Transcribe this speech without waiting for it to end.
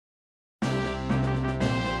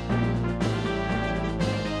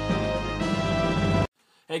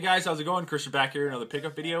Hey guys, how's it going? Christian back here, another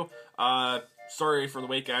pickup video. Sorry for the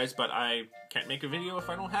wait guys, but I can't make a video if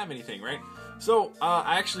I don't have anything, right? So,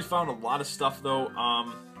 I actually found a lot of stuff though.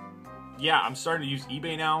 Yeah, I'm starting to use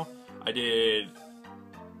eBay now. I did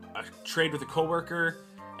a trade with a coworker,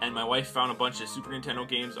 and my wife found a bunch of Super Nintendo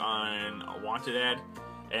games on a wanted ad.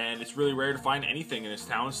 And it's really rare to find anything in this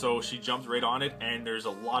town, so she jumped right on it, and there's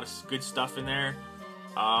a lot of good stuff in there.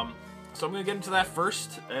 So I'm going to get into that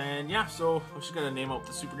first, and yeah, so I'm just going to name out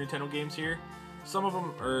the Super Nintendo games here. Some of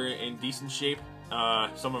them are in decent shape,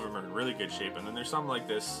 some of them are in really good shape, and then there's some like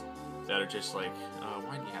this that are just like,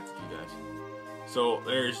 why do you have to do that? So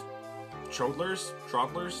there's Troddlers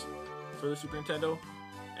for the Super Nintendo,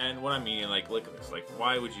 and what I mean, like, look at this, like,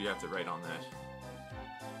 why would you have to write on that?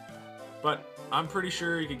 But I'm pretty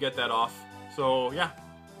sure you could get that off, so yeah,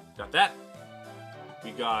 got that.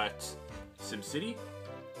 We got SimCity.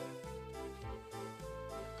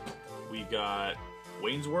 We got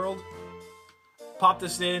Wayne's World. Popped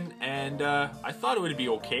this in, and I thought it would be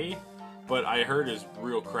okay, but I heard it's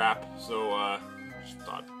real crap, so just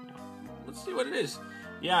thought, you know, let's see what it is.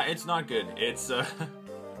 Yeah, it's not good. It's, I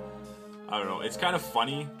don't know, it's kind of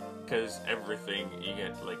funny, because everything you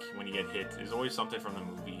get, like, when you get hit, is always something from the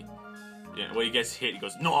movie. Yeah, when he gets hit, he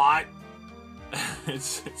goes, "Not!"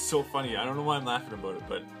 It's so funny. I don't know why I'm laughing about it,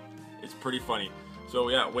 but it's pretty funny. So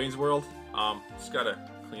yeah, Wayne's World. Just gotta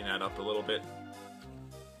clean that up a little bit.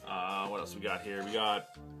 What else we got here? We got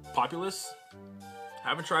Populous.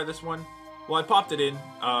 Haven't tried this one. Well, I popped it in.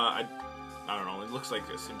 I don't know. It looks like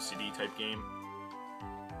a SimCity type game.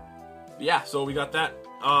 But yeah, so we got that.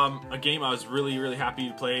 A game I was really happy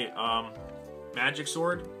to play. Magic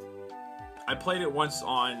Sword. I played it once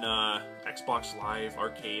on Xbox Live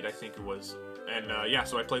Arcade, I think it was. And yeah,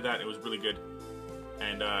 so I played that. It was really good.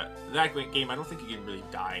 And that game, I don't think you can really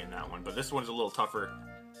die in that one, but this one's a little tougher.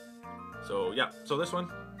 So yeah, so this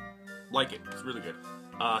one, like it. It's really good.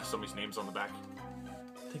 Somebody's name's on the back.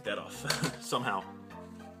 Take that off somehow.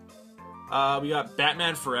 We got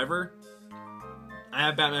Batman Forever. I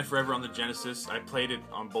have Batman Forever on the Genesis. I played it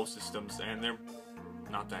on both systems, and they're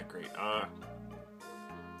not that great.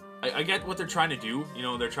 I get what they're trying to do. You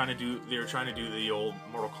know, they're trying to do the old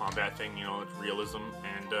Mortal Kombat thing. You know, it's realism,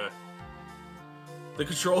 and the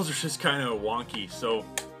controls are just kind of wonky. So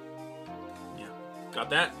yeah,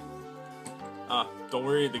 got that. Don't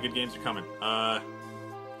worry, the good games are coming.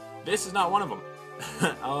 This is not one of them.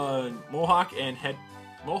 Mohawk and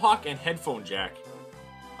headphone jack.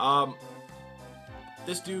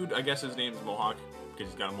 This dude, I guess his name's Mohawk because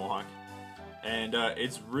he's got a mohawk, and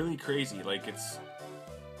it's really crazy. Like, it's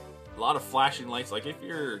a lot of flashing lights. Like, if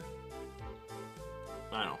you're,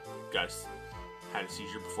 I don't know, guys had a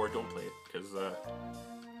seizure before, don't play it, because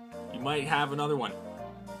you might have another one.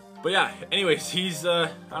 But yeah, anyways, he's,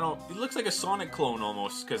 I don't know, he looks like a Sonic clone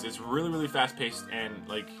almost, because it's really fast paced, and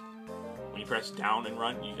like, when you press down and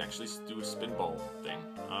run, you actually do a spinball thing.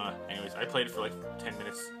 Anyways, I played it for like 10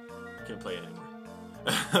 minutes, couldn't play it anymore.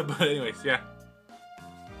 But anyways, yeah.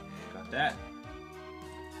 Got that.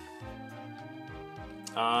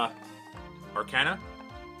 Arcana.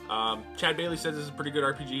 Chad Bailey says this is a pretty good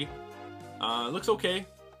RPG. It looks okay.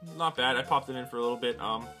 Not bad. I popped it in for a little bit.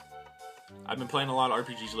 I've been playing a lot of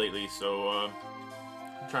RPGs lately, so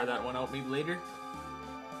I'll try that one out maybe later.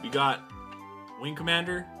 We got Wing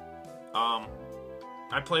Commander.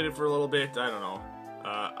 I played it for a little bit. I don't know.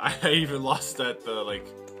 I even lost at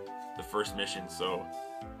the first mission, so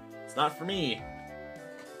it's not for me.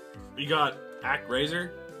 We got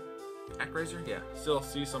ActRaiser. ActRaiser? Yeah. Still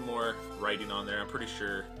see some more writing on there. I'm pretty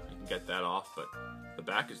sure you can get that off, but the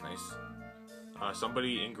back is nice.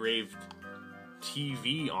 Somebody engraved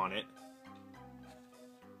TV on it.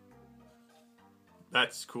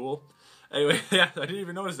 That's cool. Anyway, yeah, I didn't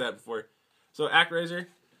even notice that before. So, ActRaiser.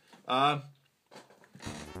 I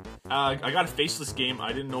got a faceless game.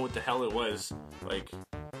 I didn't know what the hell it was. Like,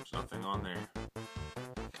 there's nothing on there.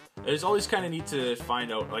 It's always kind of neat to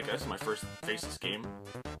find out. Like, that's my first faceless game.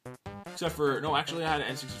 Except for, no, actually I had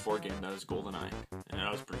an N64 game that was GoldenEye, and that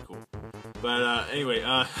was pretty cool. But anyway,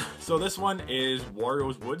 so this one is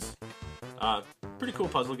Wario's Woods. Pretty cool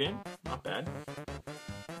puzzle game, not bad.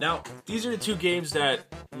 Now, these are the two games that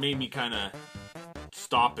made me kind of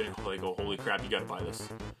stop and like, oh, holy crap, you gotta buy this.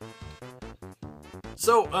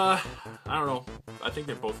 So, I don't know, I think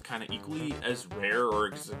they're both kind of equally as rare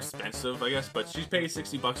or as expensive, I guess, but she's paid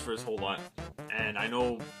 60 bucks for this whole lot, and I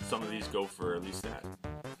know some of these go for at least that.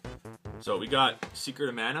 So we got Secret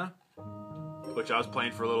of Mana, which I was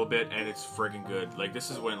playing for a little bit, and it's friggin' good. Like, this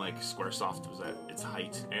is when, like, Squaresoft was at its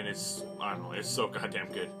height, and it's, I don't know, it's so goddamn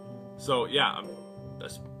good. So, yeah,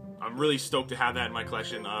 I'm really stoked to have that in my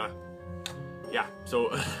collection. yeah,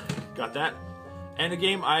 so got that. And a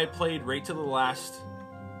game I played right to the last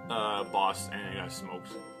boss, and I got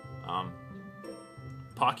smoked.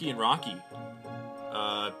 Pocky and Rocky.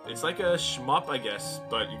 It's like a shmup, I guess,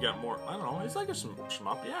 but you got more. I don't know. It's like a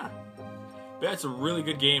shmup, yeah. But yeah, it's a really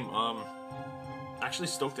good game. Actually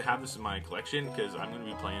stoked to have this in my collection because I'm gonna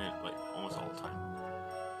be playing it like almost all the time.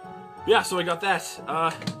 But yeah, so I got that.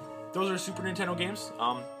 Those are Super Nintendo games.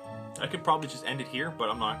 I could probably just end it here, but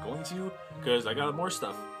I'm not going to because I got more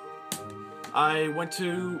stuff. I went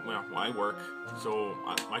to my work, so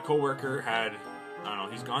my coworker had, I don't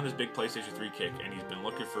know, he's gone this big PlayStation 3 kick, and he's been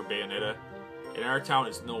looking for Bayonetta. In our town,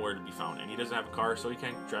 it's nowhere to be found, and he doesn't have a car, so he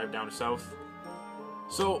can't drive down to south.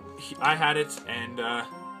 So I had it, and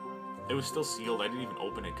it was still sealed. I didn't even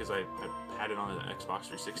open it because I had it on the Xbox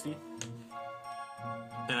 360.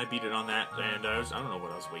 Then I beat it on that, and I don't know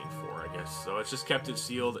what I was waiting for, I guess. So I just kept it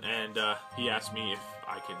sealed, and he asked me if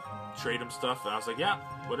I could trade him stuff, and I was like, yeah,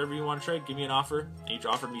 whatever you want to trade, give me an offer. And he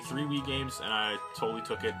offered me 3 Wii games, and I totally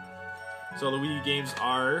took it. So the Wii games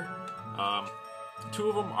are, 2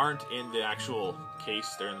 of them aren't in the actual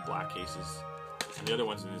case, they're in the black cases, and the other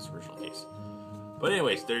one's in this original case. But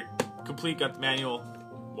anyways, they're complete, got the manual,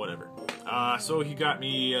 whatever. So he got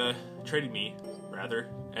me, traded me, rather,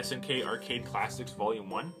 SNK Arcade Classics Volume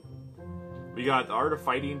 1. We got The Art of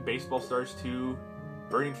Fighting, Baseball Stars 2,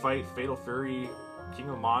 Burning Fight, Fatal Fury, King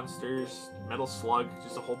of Monsters, Metal Slug,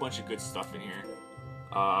 just a whole bunch of good stuff in here.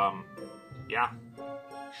 Yeah.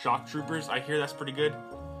 Shock Troopers, I hear that's pretty good.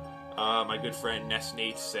 My good friend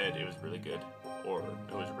NESNATE said it was really good, or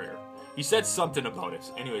it was rare. He said something about it.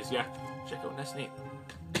 Anyways, yeah, check out NESNATE.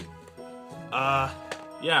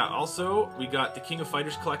 Yeah, also, we got the King of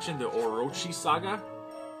Fighters collection, the Orochi Saga.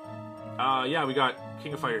 Yeah, we got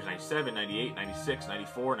King of Fighters 97, 98, 96,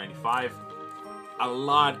 94, 95. A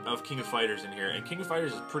lot of King of Fighters in here, and King of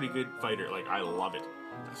Fighters is a pretty good fighter. Like, I love it.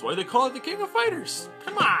 That's why they call it the King of Fighters.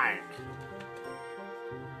 Come on!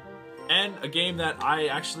 And a game that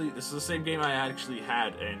this is the same game I actually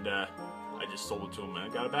had, and I just sold it to him, and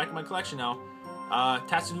I got it back in my collection now.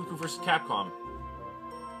 Tatsunoko vs. Capcom.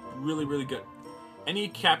 Really, really good. Any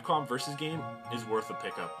Capcom versus game is worth a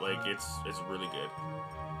pickup. Like, it's really good.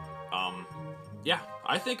 Yeah,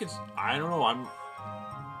 I think it's, I don't know,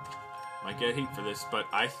 might get heat for this, but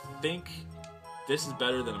I think this is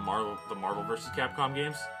better than the Marvel vs. Capcom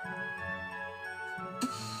games.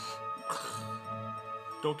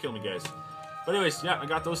 Don't kill me, guys. But anyways, yeah, I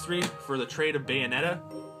got those 3 for the trade of Bayonetta.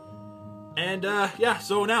 And, yeah,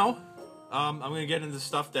 so now, I'm gonna get into the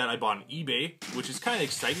stuff that I bought on eBay, which is kind of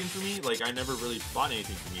exciting for me. Like, I never really bought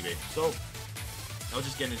anything from eBay. So, I'll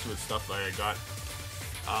just get into the stuff that I got.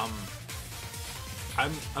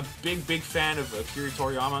 I'm a big fan of Akira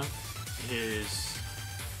Toriyama. His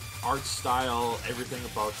art style, everything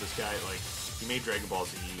about this guy. Like, he made Dragon Ball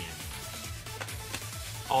Z and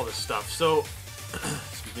all this stuff. So,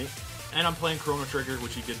 excuse me. And I'm playing Chrono Trigger,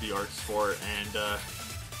 which he did the arts for, and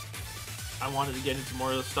I wanted to get into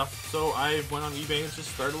more of the stuff. So I went on eBay and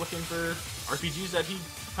just started looking for RPGs that he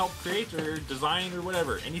helped create or design or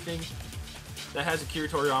whatever. Anything that has Akira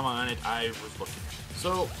Toriyama on it, I was looking at.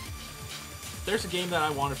 So there's a game that I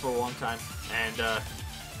wanted for a long time, and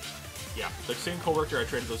yeah, the same coworker I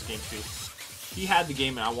traded those games to, he had the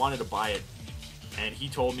game and I wanted to buy it, and he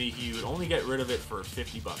told me he would only get rid of it for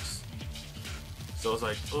 50 bucks. So I was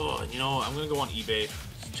like, oh, you know, I'm gonna go on eBay,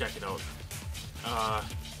 just check it out.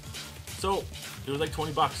 So it was like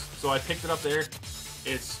 20 bucks. So I picked it up there.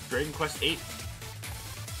 It's Dragon Quest 8.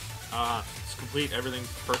 It's complete,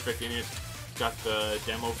 everything's perfect in it. It's got the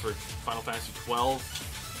demo for Final Fantasy 12.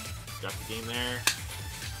 It's got the game there.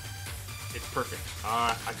 It's perfect.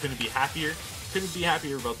 I couldn't be happier. Couldn't be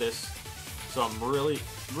happier about this. So I'm really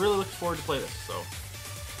looking forward to play this. So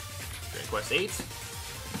Dragon Quest 8.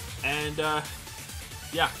 And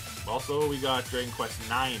yeah, also we got Dragon Quest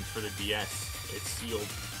 9 for the DS. It's sealed.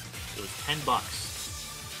 It was 10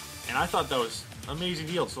 bucks. And I thought that was an amazing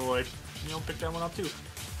deal, so I, picked that one up too.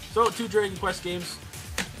 So 2 Dragon Quest games.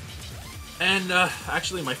 And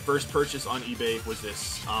actually my first purchase on eBay was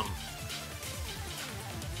this.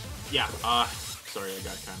 Yeah, sorry, I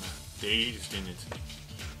got kind of dazed in it.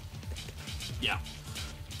 Yeah.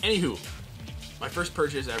 Anywho, my first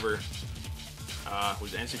purchase ever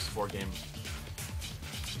was an N64 game.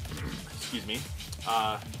 Excuse me.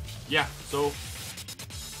 Yeah, so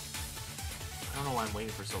I don't know why I'm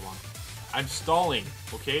waiting for so long. I'm stalling,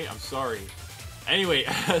 okay? I'm sorry. Anyway,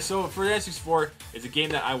 so for the N64, it's a game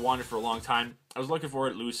that I wanted for a long time. I was looking for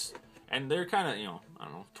it loose, and they're kind of, I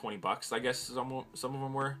don't know, 20 bucks, I guess some of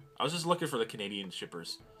them were. I was just looking for the Canadian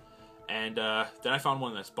shippers. And then I found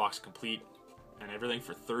one that's box complete, and everything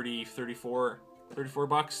for 34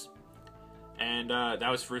 bucks. And that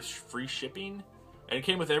was for free shipping. And it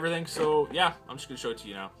came with everything, so yeah, I'm just going to show it to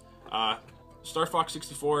you now. Star Fox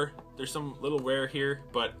 64, there's some little wear here,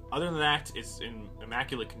 but other than that, it's in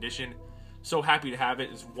immaculate condition. So happy to have it.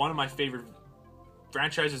 It's one of my favorite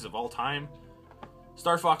franchises of all time.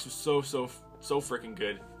 Star Fox was so freaking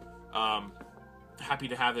good. Happy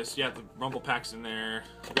to have this. Yeah, the rumble pack's in there.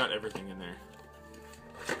 We got everything in there.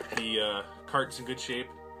 The cart's in good shape.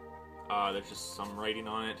 There's just some writing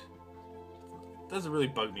on it. Doesn't really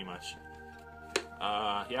bug me much.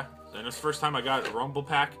 Yeah, and it's the first time I got a rumble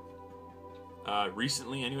pack.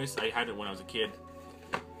 Recently, anyways. I had it when I was a kid,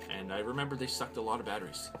 and I remember they sucked a lot of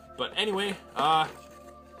batteries. But anyway,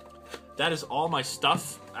 that is all my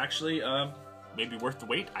stuff. Actually, maybe worth the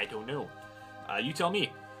wait. I don't know. You tell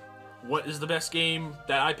me. What is the best game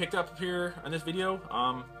that I picked up here on this video?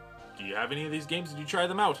 Do you have any of these games? Did you try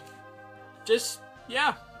them out? Just,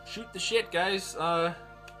 yeah, shoot the shit, guys.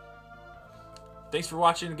 Thanks for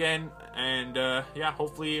watching again, and yeah,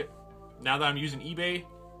 hopefully now that I'm using eBay,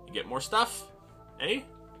 you get more stuff. Hey,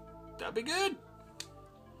 that'd be good.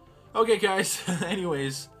 Okay, guys.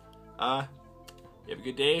 Anyways, you have a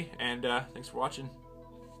good day, and thanks for watching.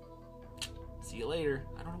 See you later.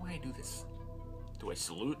 I don't know why I do this. Do I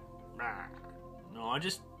salute? No, I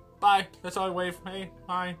just bye. That's all I wave. Hey,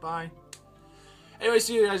 hi, bye. Anyway,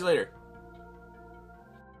 see you guys later.